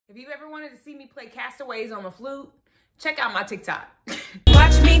If you ever wanted to see me play Castaways on the flute, check out my TikTok.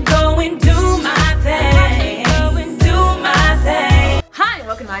 Watch me go and do my thing. Hi, and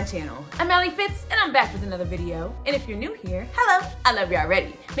welcome to my channel. I'm Alli Fitz, and I'm back with another video. And if you're new here, hello, I love you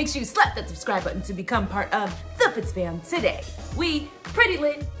already. Make sure you slap that subscribe button to become part of the FITZFAM today. We pretty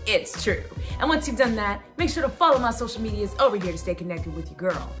lit, it's true. And once you've done that, make sure to follow my social medias over here to stay connected with your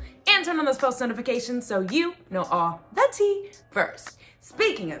girl. And turn on those post notifications so you know all the tea first.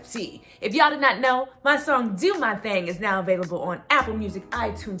 Speaking of tea, if y'all did not know, my song Do My Thing is now available on Apple Music,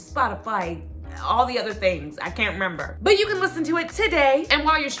 iTunes, Spotify, all the other things, I can't remember. But you can listen to it today, and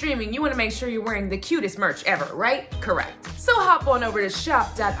while you're streaming, you wanna make sure you're wearing the cutest merch ever, right? Correct. So hop on over to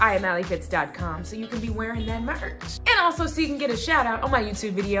shop.iamallifitz.com so you can be wearing that merch. And also so you can get a shout out on my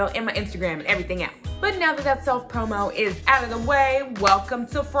YouTube video and my Instagram and everything else. But now that that self-promo is out of the way, welcome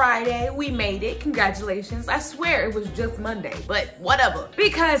to Friday. We made it, congratulations. I swear it was just Monday, but whatever.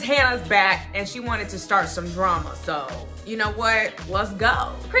 Because Hannah's back and she wanted to start some drama, so you know what, let's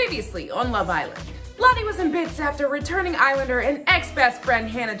go. Previously on Love Island, Lottie was in bits after returning Islander and ex-best friend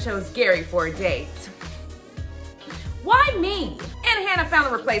Hannah chose Gary for a date. Why me? And Hannah found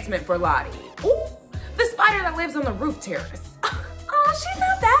a replacement for Lottie. Ooh, the spider that lives on the roof terrace. Oh, she's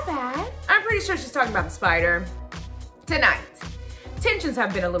not that bad. I'm pretty sure she's talking about the spider. Tonight, tensions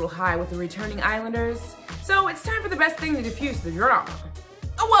have been a little high with the returning Islanders, so it's time for the best thing to diffuse the drama.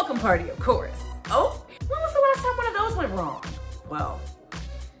 A welcome party, of course. Oh, when was the last time one of those went wrong? Well,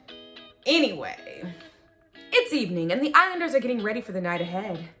 anyway, it's evening and the Islanders are getting ready for the night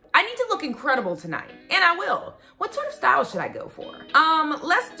ahead. I need to look incredible tonight, and I will. What sort of style should I go for?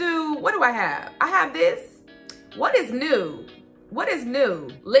 Let's do, what do I have? I have this. What is new? What is new?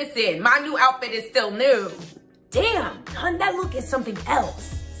 Listen, my new outfit is still new. Damn, hun, that look is something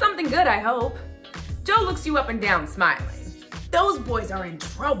else. Something good, I hope. Joe looks you up and down, smiling. Those boys are in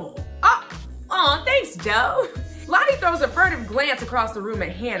trouble. Aw, thanks, Joe. Lottie throws a furtive glance across the room at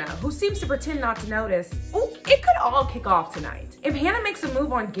Hannah, who seems to pretend not to notice. Ooh, it could all kick off tonight. If Hannah makes a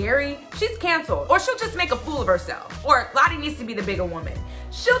move on Gary, she's canceled, or she'll just make a fool of herself. Or Lottie needs to be the bigger woman.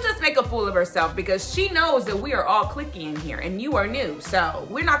 She'll just make a fool of herself because she knows that we are all cliquey in here and you are new, so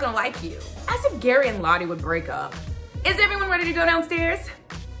we're not gonna like you. As if Gary and Lottie would break up. Is everyone ready to go downstairs?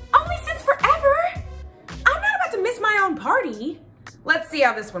 Only since forever? I'm not about to miss my own party. Let's see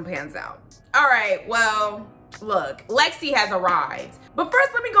how this one pans out. All right, well, look, Lexi has arrived. But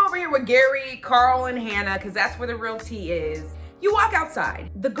first, let me go over here with Gary, Carl, and Hannah, because that's where the real tea is. You walk outside.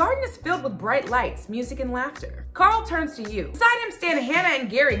 The garden is filled with bright lights, music, and laughter. Carl turns to you. Beside him stand Hannah and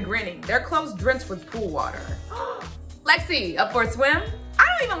Gary grinning, their clothes drenched with pool water. Lexi, up for a swim? I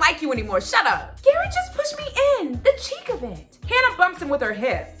don't even like you anymore, shut up. Gary just pushed me in, the cheek of it. Hannah bumps him with her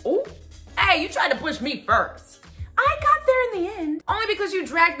hip. Ooh, hey, you tried to push me first. I got there in the end. Only because you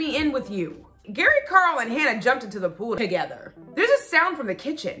dragged me in with you. Gary, Carl, and Hannah jumped into the pool together. There's a sound from the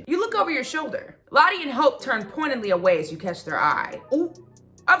kitchen. You look over your shoulder. Lottie and Hope turn pointedly away as you catch their eye. Ooh,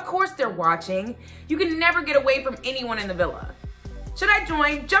 of course they're watching. You can never get away from anyone in the villa. Should I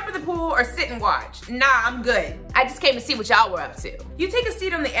join, jump in the pool, or sit and watch? Nah, I'm good. I just came to see what y'all were up to. You take a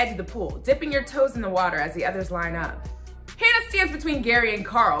seat on the edge of the pool, dipping your toes in the water as the others line up. Hannah stands between Gary and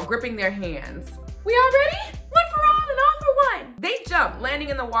Carl, gripping their hands. We all ready? One for all and all for one. They jump, landing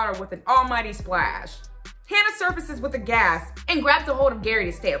in the water with an almighty splash. Hannah surfaces with a gasp and grabs a hold of Gary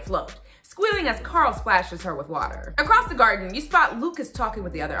to stay afloat, squealing as Carl splashes her with water. Across the garden, you spot Lucas talking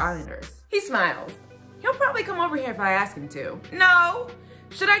with the other Islanders. He smiles. He'll probably come over here if I ask him to. No.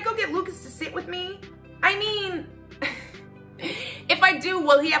 Should I go get Lucas to sit with me? I mean, if I do,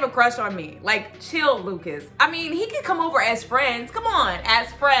 will he have a crush on me? Like, chill, Lucas. I mean, he could come over as friends. Come on,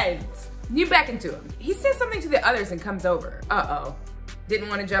 as friends. You back into him. He says something to the others and comes over. Uh-oh. Didn't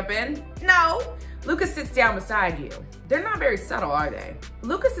want to jump in? No. Lucas sits down beside you. They're not very subtle, are they?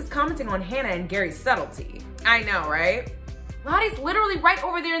 Lucas is commenting on Hannah and Gary's subtlety. I know, right? Lottie's literally right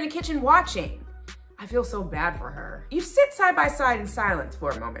over there in the kitchen watching. I feel so bad for her. You sit side by side in silence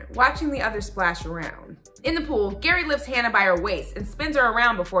for a moment, watching the others splash around. In the pool, Gary lifts Hannah by her waist and spins her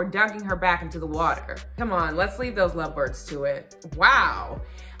around before dunking her back into the water. Come on, let's leave those lovebirds to it. Wow.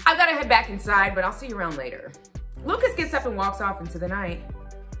 I gotta head back inside, but I'll see you around later. Lucas gets up and walks off into the night.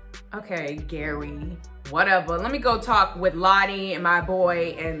 Okay, Gary, whatever. Let me go talk with Lottie and my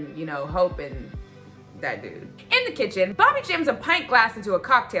boy and, you know, Hope and that dude. In the kitchen, Bobby jams a pint glass into a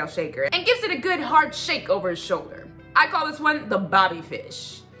cocktail shaker and gives it a good hard shake over his shoulder. I call this one the Bobby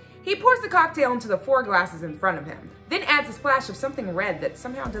Fish. He pours the cocktail into the 4 glasses in front of him, then adds a splash of something red that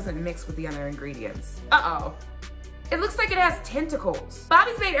somehow doesn't mix with the other ingredients. Uh-oh. It looks like it has tentacles.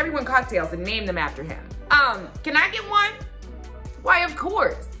 Bobby's made everyone cocktails and named them after him. Can I get one? Why, of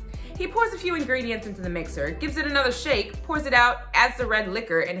course. He pours a few ingredients into the mixer, gives it another shake, pours it out, adds the red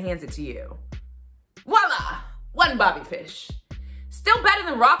liquor, and hands it to you. Voila! One bobby fish. Still better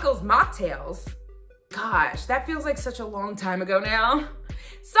than Rocco's mocktails. Gosh, that feels like such a long time ago now.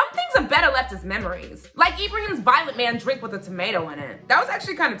 Some things are better left as memories. Like Ibrahim's Violet Man drink with a tomato in it. That was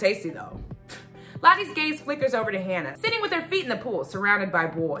actually kind of tasty though. Lottie's gaze flickers over to Hannah, sitting with her feet in the pool, surrounded by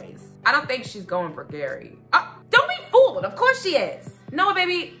boys. I don't think she's going for Gary. Don't be fooled, of course she is. Noah,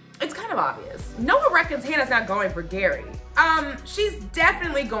 baby, it's kind of obvious. Noah reckons Hannah's not going for Gary. She's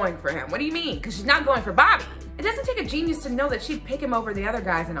definitely going for him. What do you mean? Because she's not going for Bobby. It doesn't take a genius to know that she'd pick him over the other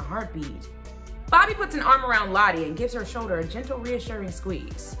guys in a heartbeat. Bobby puts an arm around Lottie and gives her shoulder a gentle, reassuring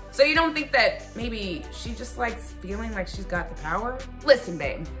squeeze. So you don't think that maybe she just likes feeling like she's got the power? Listen,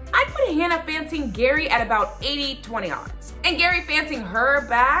 babe, I'd put Hannah fancying Gary at about 80-20 odds. And Gary fancying her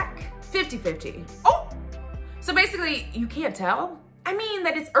back, 50-50. Oh, so basically you can't tell? I mean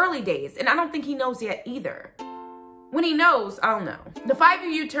that it's early days and I don't think he knows yet either. When he knows, I'll know. The five of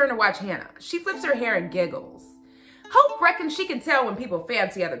you turn to watch Hannah. She flips her hair and giggles. Hope reckons she can tell when people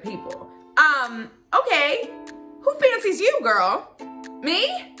fancy other people. Okay. Who fancies you, girl?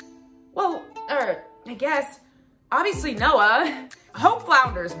 Me? Well, I guess, obviously Noah. Hope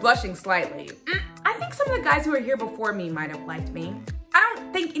flounders, blushing slightly. I think some of the guys who were here before me might have liked me. I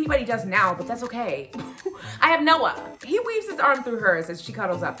don't think anybody does now, but that's okay. I have Noah. He weaves his arm through hers as she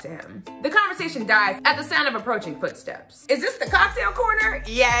cuddles up to him. The conversation dies at the sound of approaching footsteps. Is this the cocktail corner?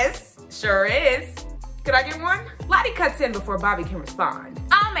 Yes, sure is. Could I get one? Lottie cuts in before Bobby can respond.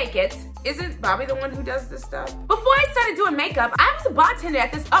 I'll make it. Isn't Bobby the one who does this stuff? Before I started doing makeup, I was a bartender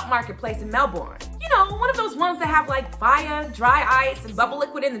at this upmarket place in Melbourne. You know, one of those ones that have like fire, dry ice, and bubble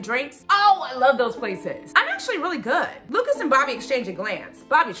liquid in the drinks. Oh, I love those places. I'm actually really good. Lucas and Bobby exchange a glance.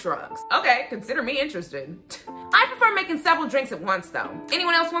 Bobby shrugs. Okay, consider me interested. I prefer making several drinks at once though.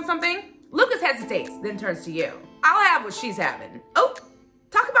 Anyone else want something? Lucas hesitates, then turns to you. I'll have what she's having. Oh,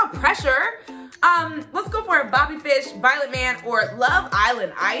 talk about pressure. Let's go for a Bobby Fish, Violet Man, or Love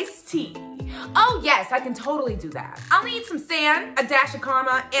Island iced tea. Oh yes, I can totally do that. I'll need some sand, a dash of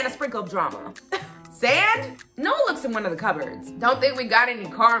karma, and a sprinkle of drama. Sand? Noah looks in one of the cupboards. Don't think we got any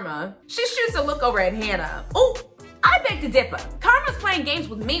karma. She shoots a look over at Hannah. Oh, I beg to differ. Karma's playing games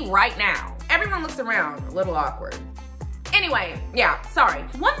with me right now. Everyone looks around, a little awkward. Anyway, yeah, sorry.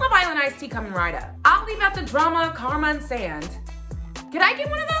 One Love Island iced tea coming right up. I'll leave out the drama, karma, and sand. Can I get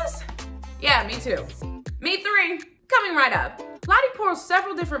one of those? Yeah, me too. Me three. Coming right up. Lottie pours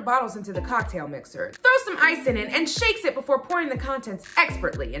several different bottles into the cocktail mixer, throws some ice in it, and shakes it before pouring the contents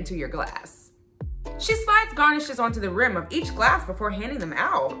expertly into your glass. She slides garnishes onto the rim of each glass before handing them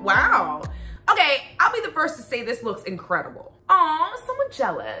out. Wow. Okay, I'll be the first to say this looks incredible. Aw, someone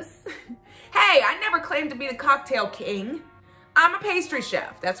jealous. Hey, I never claimed to be the cocktail king. I'm a pastry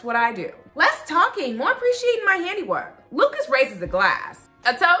chef, that's what I do. Less talking, more appreciating my handiwork. Lucas raises a glass.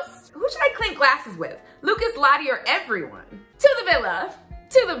 A toast? Who should I clink glasses with? Lucas, Lottie, or everyone? To the villa,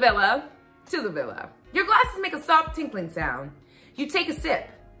 to the villa, to the villa. Your glasses make a soft tinkling sound. You take a sip.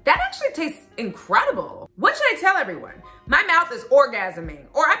 That actually tastes incredible. What should I tell everyone? My mouth is orgasming,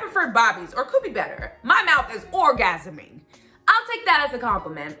 or I prefer Bobby's, or could be better. My mouth is orgasming. I'll take that as a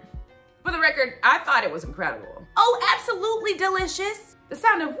compliment. For the record, I thought it was incredible. Oh, absolutely delicious. The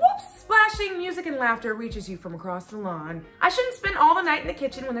sound of whoops, splashing, music, and laughter reaches you from across the lawn. I shouldn't spend all the night in the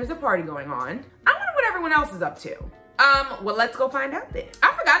kitchen when there's a party going on. I wonder what everyone else is up to. Well, let's go find out then.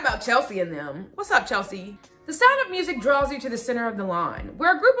 I forgot about Chelsea and them. What's up, Chelsea? The sound of music draws you to the center of the lawn,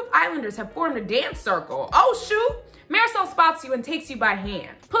 where a group of islanders have formed a dance circle. Oh, shoot! Marisol spots you and takes you by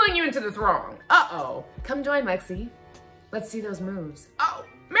hand, pulling you into the throng. Uh-oh. Come join, Lexi. Let's see those moves. Oh,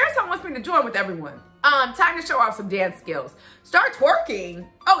 Marisol wants me to join with everyone. Time to show off some dance skills. Start twerking.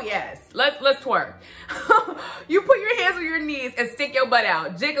 Oh yes, let's twerk. You put your hands on your knees and stick your butt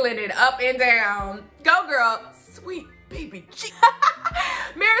out, jiggling it up and down. Go girl, sweet baby.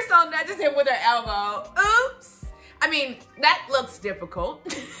 Marisol nudges him with her elbow. Oops. I mean, that looks difficult.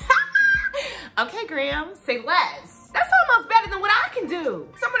 Okay, Graham, say less. That's almost better than what I can do.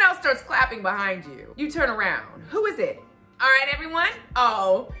 Someone else starts clapping behind you. You turn around. Who is it? All right, everyone.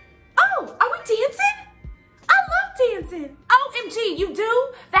 Oh, are we dancing? I love dancing. OMG, you do?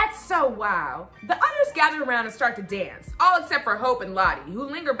 That's so wow. The others gather around and start to dance, all except for Hope and Lottie, who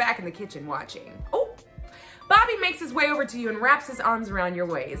linger back in the kitchen watching. Oh, Bobby makes his way over to you and wraps his arms around your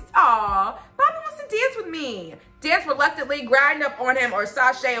waist. Aw, Bobby wants to dance with me. Dance reluctantly, grind up on him, or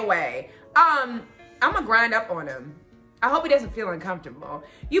sashay away. I'm gonna grind up on him. I hope he doesn't feel uncomfortable.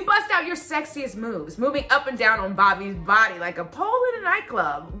 You bust out your sexiest moves, moving up and down on Bobby's body like a pole in a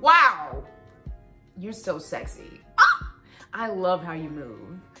nightclub. Wow, you're so sexy. Ah, I love how you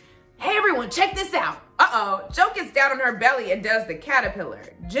move. Hey everyone, check this out. Uh-oh, Joe gets down on her belly and does the caterpillar.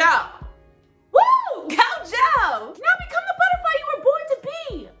 Joe. Woo! Go Joe! Now become the butterfly you were born to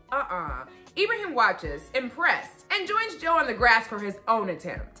be. Ibrahim watches, impressed, and joins Joe on the grass for his own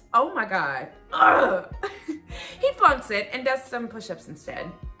attempt. Oh my God. Ugh. He flunks it and does some push-ups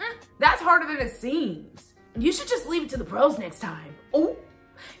instead. That's harder than it seems. You should just leave it to the pros next time. Oh.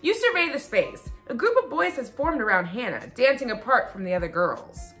 You survey the space. A group of boys has formed around Hannah, dancing apart from the other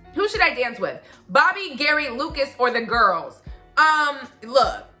girls. Who should I dance with? Bobby, Gary, Lucas, or the girls?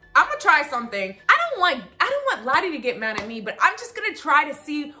 Look, I'm gonna try something. I don't want Lottie to get mad at me, but I'm just gonna try to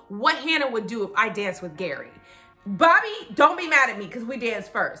see what Hannah would do if I dance with Gary. Bobby, don't be mad at me because we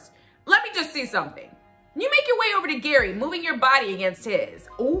danced first. Let me just see something. You make your way over to Gary, moving your body against his.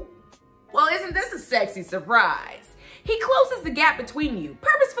 Oh, well, isn't this a sexy surprise? He closes the gap between you,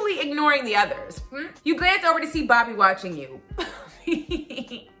 purposefully ignoring the others. You glance over to see Bobby watching you.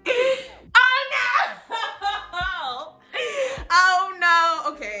 Oh no! Oh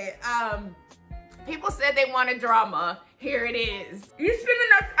no, okay, people said they wanted drama. Here it is. You spend the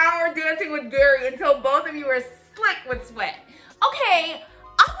next hour dancing with Gary until both of you are slick with sweat. Okay,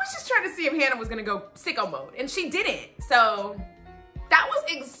 I was just trying to see if Hannah was gonna go sicko mode, and she didn't, so that was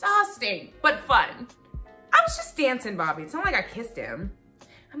exhausting, but fun. I was just dancing, Bobby. It's not like I kissed him.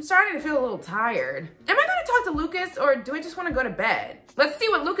 I'm starting to feel a little tired. Am I gonna talk to Lucas, or do I just wanna go to bed? Let's see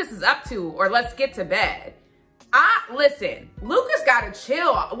what Lucas is up to, or let's get to bed. Listen, Lucas gotta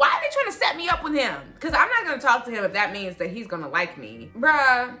chill. Why are they trying to set me up with him? Because I'm not gonna talk to him if that means that he's gonna like me.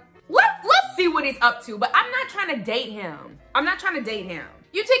 Bruh, let's see what he's up to, but I'm not trying to date him. I'm not trying to date him.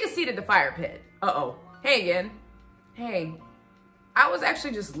 You take a seat at the fire pit. Uh-oh. Hey again. Hey, I was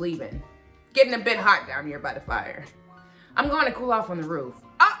actually just leaving. Getting a bit hot down here by the fire. I'm going to cool off on the roof.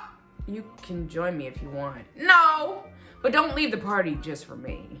 You can join me if you want. No, but don't leave the party just for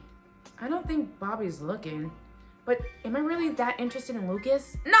me. I don't think Bobby's looking, but am I really that interested in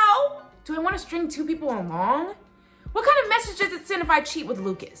Lucas? No. Do I want to string two people along? What kind of message does it send if I cheat with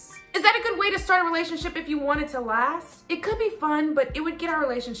Lucas? Is that a good way to start a relationship if you want it to last? It could be fun, but it would get our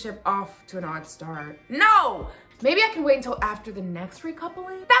relationship off to an odd start. No. Maybe I can wait until after the next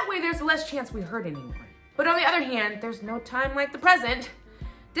recoupling. That way there's less chance we hurt anyone. But on the other hand, there's no time like the present.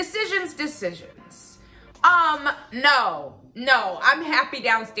 Decisions. No, I'm happy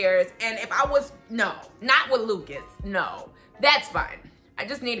downstairs. And if I was, no, not with Lucas, no, that's fine. I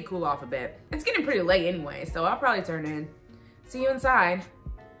just need to cool off a bit. It's getting pretty late anyway, so I'll probably turn in. See you inside.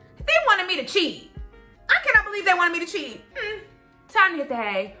 They wanted me to cheat. I cannot believe they wanted me to cheat. Time to hit the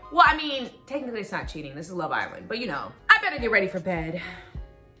hay. Well, I mean, technically it's not cheating. This is Love Island, but you know, I better get ready for bed.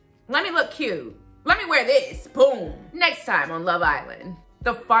 Let me look cute. Let me wear this. Boom. Next time on Love Island,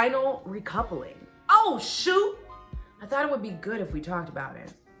 the final recoupling. Oh, shoot. I thought it would be good if we talked about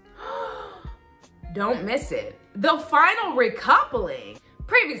it. Don't miss it. The final recoupling.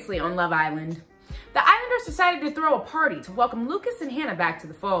 Previously on Love Island, the Islanders decided to throw a party to welcome Lucas and Hannah back to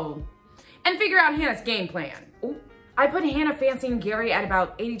the fold and figure out Hannah's game plan. Ooh. I put Hannah fancying Gary at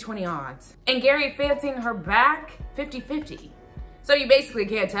about 80-20 odds, and Gary fancying her back 50-50. So you basically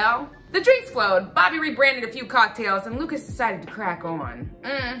can't tell? The drinks flowed, Bobby rebranded a few cocktails, and Lucas decided to crack on.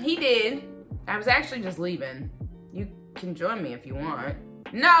 He did. I was actually just leaving. You can join me if you want.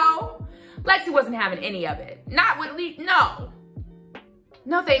 No! Lexi wasn't having any of it. Not with no.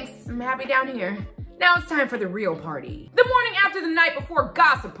 No thanks, I'm happy down here. Now it's time for the real party. The morning after the night before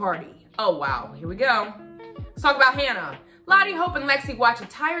gossip party. Oh wow, here we go. Let's talk about Hannah. Lottie, Hope, and Lexi watch a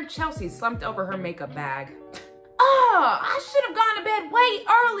tired Chelsea slumped over her makeup bag. Oh, I should have gone to bed way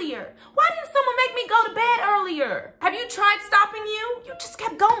earlier. Why didn't someone make me go to bed earlier? Have you tried stopping you? You just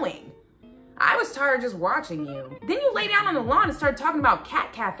kept going. I was tired just watching you. Then you lay down on the lawn and started talking about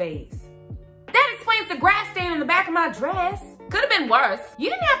cat cafes. That explains the grass stain on the back of my dress. Could have been worse. You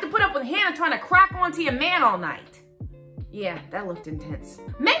didn't have to put up with Hannah trying to crack onto your man all night. Yeah, that looked intense.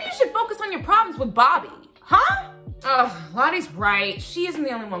 Maybe you should focus on your problems with Bobby. Huh? Ugh, Lottie's right. She isn't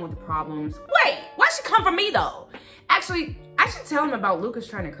the only one with the problems. Wait, why should come for me though? Actually, I should tell him about Lucas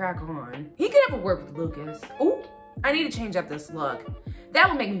trying to crack on. He could never work with Lucas. Ooh, I need to change up this look. That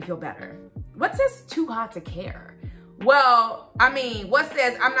will make me feel better. What says too hot to care? Well, I mean, what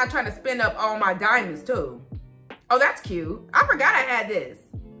says I'm not trying to spend up all my diamonds too? Oh, that's cute. I forgot I had this.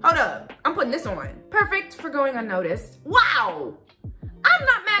 Hold up, I'm putting this on. Perfect for going unnoticed. Wow! I'm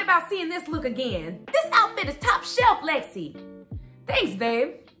not mad about seeing this look again. This outfit is top shelf, Lexi. Thanks,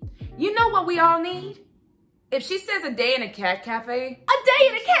 babe. You know what we all need? If she says a day in a cat cafe, a day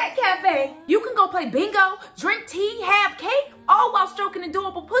in a cat cafe, you can go play bingo, drink tea, have cake, all while stroking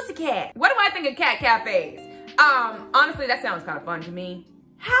adorable pussycat. What do I think of cat cafes? Honestly, that sounds kind of fun to me.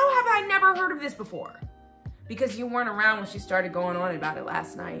 How have I I never heard of this before? Because you weren't around when she started going on about it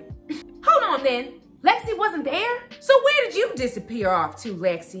last night. Hold on then. Lexi wasn't there? So where did you disappear off to,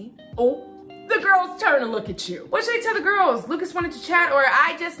 Lexi? Oh, the girls' turn to look at you. What should I tell the girls? Lucas wanted to chat or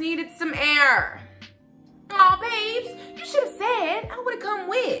I just needed some air? Aw, babes, you should have said I would have come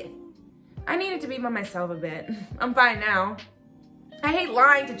with. I needed to be by myself a bit. I'm fine now. I hate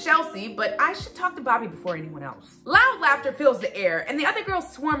lying to Chelsea, but I should talk to Bobby before anyone else. Loud laughter fills the air and the other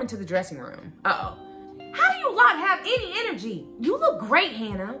girls swarm into the dressing room. Uh-oh. How do you lot have any energy? You look great,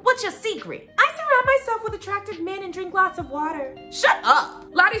 Hannah. What's your secret? I surround myself with attractive men and drink lots of water. Shut up.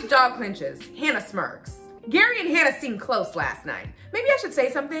 Lottie's jaw clenches. Hannah smirks. Gary and Hannah seemed close last night. Maybe I should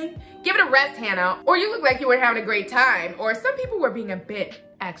say something? Give it a rest, Hannah. Or you look like you were having a great time. Or some people were being a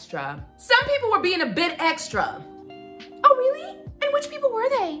bit extra. Some people were being a bit extra. Oh, really? And which people were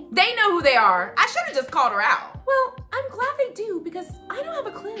they? They know who they are. I should have just called her out. Well, I'm glad they do because I don't have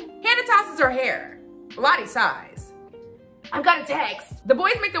a clue. Hannah tosses her hair. Lottie sighs. I've got a text. The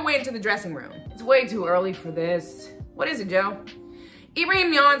boys make their way into the dressing room. It's way too early for this. What is it, Joe?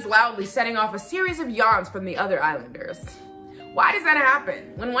 Ibrahim yawns loudly, setting off a series of yawns from the other Islanders. Why does that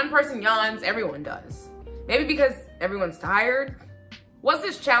happen? When one person yawns, everyone does. Maybe because everyone's tired? What's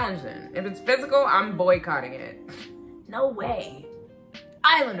this challenge then? If it's physical, I'm boycotting it. No way.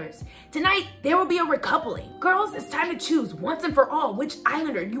 Islanders, tonight there will be a recoupling. Girls, it's time to choose once and for all which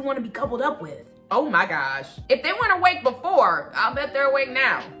Islander you want to be coupled up with. Oh my gosh. If they weren't awake before, I'll bet they're awake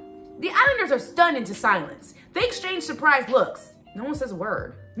now. The Islanders are stunned into silence. They exchange surprised looks. No one says a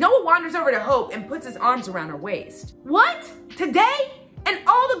word. Noah wanders over to Hope and puts his arms around her waist. What? Today? And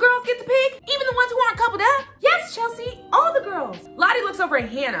all the girls get to pick? Even the ones who aren't coupled up? Yes, Chelsea, all the girls. Lottie looks over at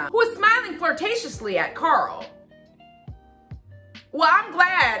Hannah, who is smiling flirtatiously at Carl. Well, I'm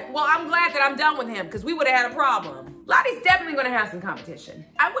glad that I'm done with him because we would have had a problem. Lottie's definitely gonna have some competition.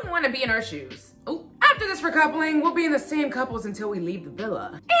 I wouldn't want to be in her shoes. Ooh. After this recoupling, we'll be in the same couples until we leave the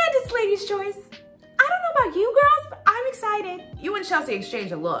villa. And it's ladies' choice. I don't know about you girls, but I'm excited. You and Chelsea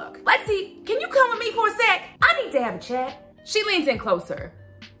exchange a look. Lexi, can you come with me for a sec? I need to have a chat. She leans in closer.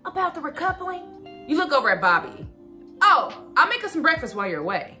 About the recoupling? You look over at Bobby. Oh, I'll make us some breakfast while you're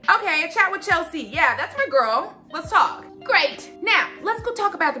away. Okay, a chat with Chelsea. Yeah, that's my girl. Let's talk. Great. Now, let's go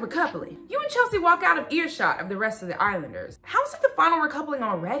talk about the recoupling. You and Chelsea walk out of earshot of the rest of the Islanders. How's it the final recoupling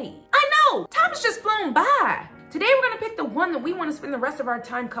already? I know, time has just flown by. Today we're gonna pick the one that we want to spend the rest of our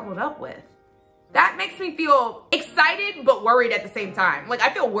time coupled up with. That makes me feel excited but worried at the same time. Like, I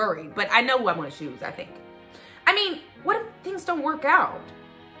feel worried, but I know who I'm gonna choose, I think. I mean, what if things don't work out?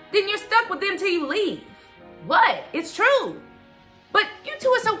 Then you're stuck with them till you leave. What? It's true. But you two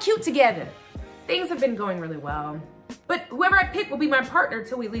are so cute together. Things have been going really well. But whoever I pick will be my partner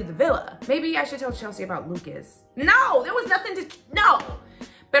till we leave the villa. Maybe I should tell Chelsea about Lucas. No, there was nothing to, no.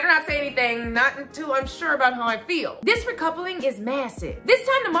 Better not say anything, not until I'm sure about how I feel. This recoupling is massive. This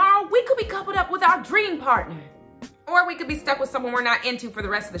time tomorrow, we could be coupled up with our dream partner. Or we could be stuck with someone we're not into for the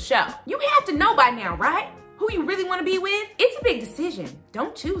rest of the show. You have to know by now, right? Who you really want to be with? It's a big decision.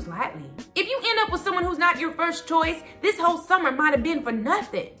 Don't choose lightly. If you end up with someone who's not your first choice, this whole summer might have been for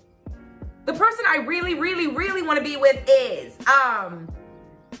nothing. The person I really want to be with is,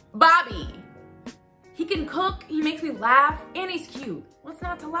 Bobby. He can cook, he makes me laugh, and he's cute. What's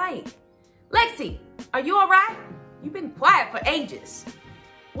not to like? Lexi, are you all right? You've been quiet for ages.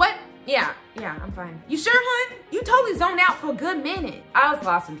 What? Yeah, I'm fine. You sure, hun? You totally zoned out for a good minute. I was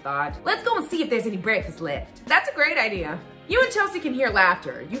lost in thought. Let's go and see if there's any breakfast left. That's a great idea. You and Chelsea can hear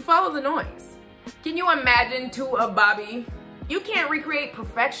laughter. You follow the noise. Can you imagine two of Bobby? You can't recreate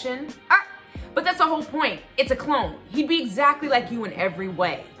perfection. But that's the whole point. It's a clone. He'd be exactly like you in every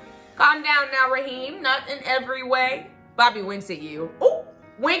way. Calm down now, Raheem. Not in every way. Bobby winks at you. Ooh,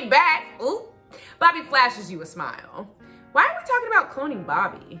 wink back. Ooh. Bobby flashes you a smile. Why are we talking about cloning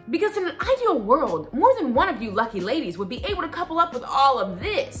Bobby? Because in an ideal world, more than one of you lucky ladies would be able to couple up with all of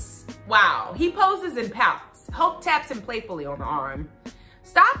this. Wow, he poses and pouts. Hope taps him playfully on the arm.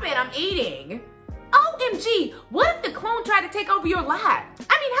 Stop it, I'm eating. OMG, what if the clone tried to take over your life? I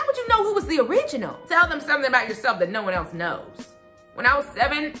mean, how would you know who was the original? Tell them something about yourself that no one else knows. When I was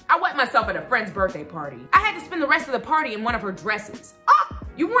 7, I wet myself at a friend's birthday party. I had to spend the rest of the party in one of her dresses. Oh,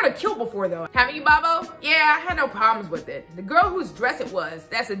 you weren't a kill before though, haven't you, Bobo? Yeah, I had no problems with it. The girl whose dress it was,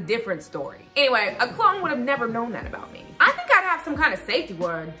 that's a different story. Anyway, a clone would have never known that about me. I think I'd have some kind of safety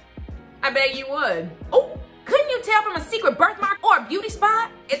word. I bet you would. Oh, couldn't you tell from a secret birthmark or a beauty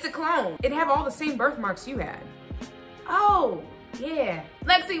spot? It's a clone. It'd have all the same birthmarks you had. Oh, yeah.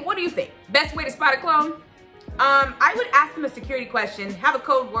 Lexi, what do you think? Best way to spot a clone? I would ask them a security question, have a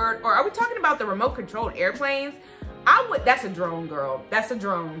code word, or are we talking about the remote controlled airplanes? That's a drone, girl. That's a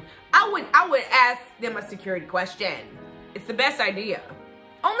drone. I would ask them a security question. It's the best idea.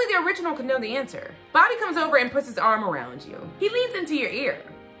 Only the original could know the answer. Bobby comes over and puts his arm around you. He leans into your ear.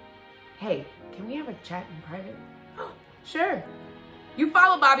 Hey, can we have a chat in private? Oh, sure. You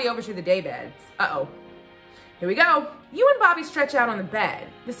follow Bobby over to the daybeds. Uh-oh. Here we go. You and Bobby stretch out on the bed.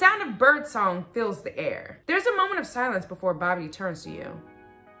 The sound of bird song fills the air. There's a moment of silence before Bobby turns to you.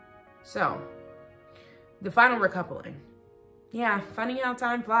 So, the final recoupling. Yeah, funny how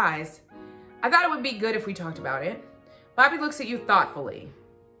time flies. I thought it would be good if we talked about it. Bobby looks at you thoughtfully.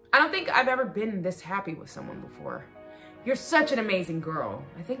 I don't think I've ever been this happy with someone before. You're such an amazing girl.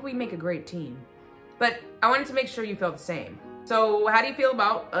 I think we make a great team. But I wanted to make sure you felt the same. So how do you feel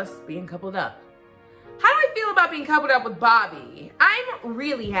about us being coupled up? How do I feel about being coupled up with Bobby? I'm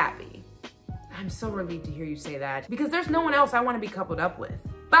really happy. I'm so relieved to hear you say that because there's no one else I want to be coupled up with.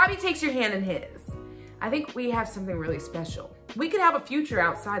 Bobby takes your hand in his. I think we have something really special. We could have a future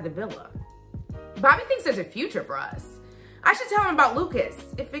outside the villa. Bobby thinks there's a future for us. I should tell him about Lucas.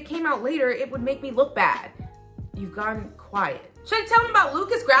 If it came out later, it would make me look bad. You've gone quiet. Should I tell him about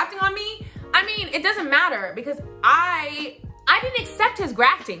Lucas grafting on me? I mean, it doesn't matter because I didn't accept his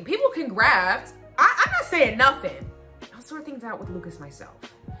grafting. People can graft. I'm not saying nothing. I'll sort things out with Lucas myself.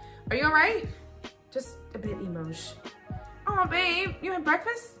 Are you all right? Just a bit emotion. Oh, babe, you had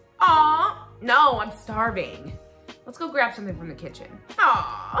breakfast? Aw, no, I'm starving. Let's go grab something from the kitchen.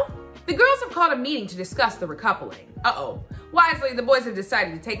 Aw. The girls have called a meeting to discuss the recoupling. Uh-oh. Wisely, the boys have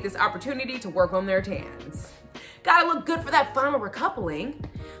decided to take this opportunity to work on their tans. Gotta look good for that final recoupling.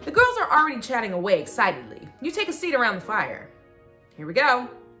 The girls are already chatting away excitedly. You take a seat around the fire. Here we go.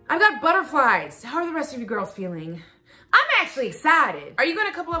 I've got butterflies. How are the rest of you girls feeling? I'm actually excited. Are you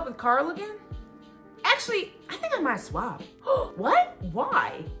gonna couple up with Carl again? Actually, I think I might swap. What?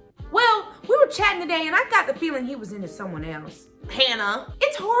 Why? Well, we were chatting today and I got the feeling he was into someone else. Hannah.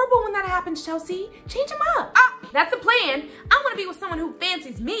 It's horrible when that happens, Chelsea. Change him up. Ah, that's the plan. I want to be with someone who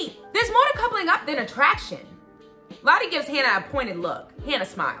fancies me. There's more to coupling up than attraction. Lottie gives Hannah a pointed look. Hannah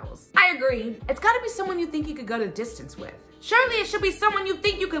smiles. I agree. It's got to be someone you think you could go the distance with. Surely it should be someone you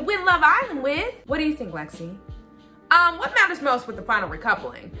think you could win Love Island with. What do you think, Lexi? What matters most with the final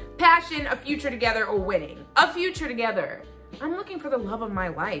recoupling? Passion, a future together, or winning? A future together. I'm looking for the love of my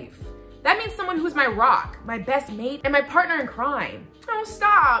life. That means someone who's my rock, my best mate, and my partner in crime. Oh,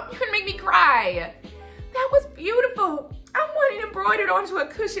 stop. You're gonna make me cry. That was beautiful. I want it embroidered onto a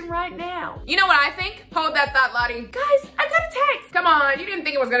cushion right now. You know what I think? Hold that thought, Lottie. Guys, I got a text. Come on, you didn't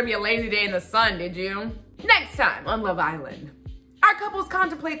think it was gonna be a lazy day in the sun, did you? Next time on Love Island. Our couples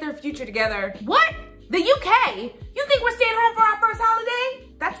contemplate their future together. What? The UK? You think we're staying home for our first holiday?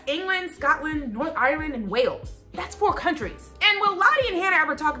 That's England, Scotland, North Ireland, and Wales. That's 4 countries. And will Lottie and Hannah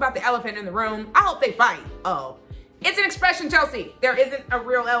ever talk about the elephant in the room? I hope they fight. Oh. It's an expression, Chelsea. There isn't a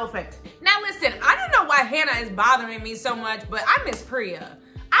real elephant. Now listen, I don't know why Hannah is bothering me so much, but I miss Priya.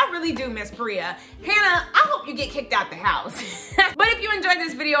 I really do miss Priya. Hannah, I hope you get kicked out the house. But if you enjoyed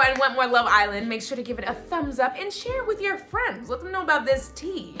this video and want more Love Island, make sure to give it a thumbs up and share it with your friends. Let them know about this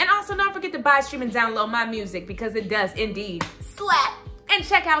tea. And also don't forget to buy, stream, and download my music because it does indeed slap. And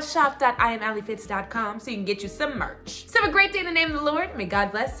check out shop.IamAlliFitz.com so you can get you some merch. So have a great day in the name of the Lord. May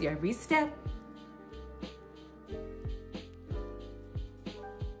God bless you every step.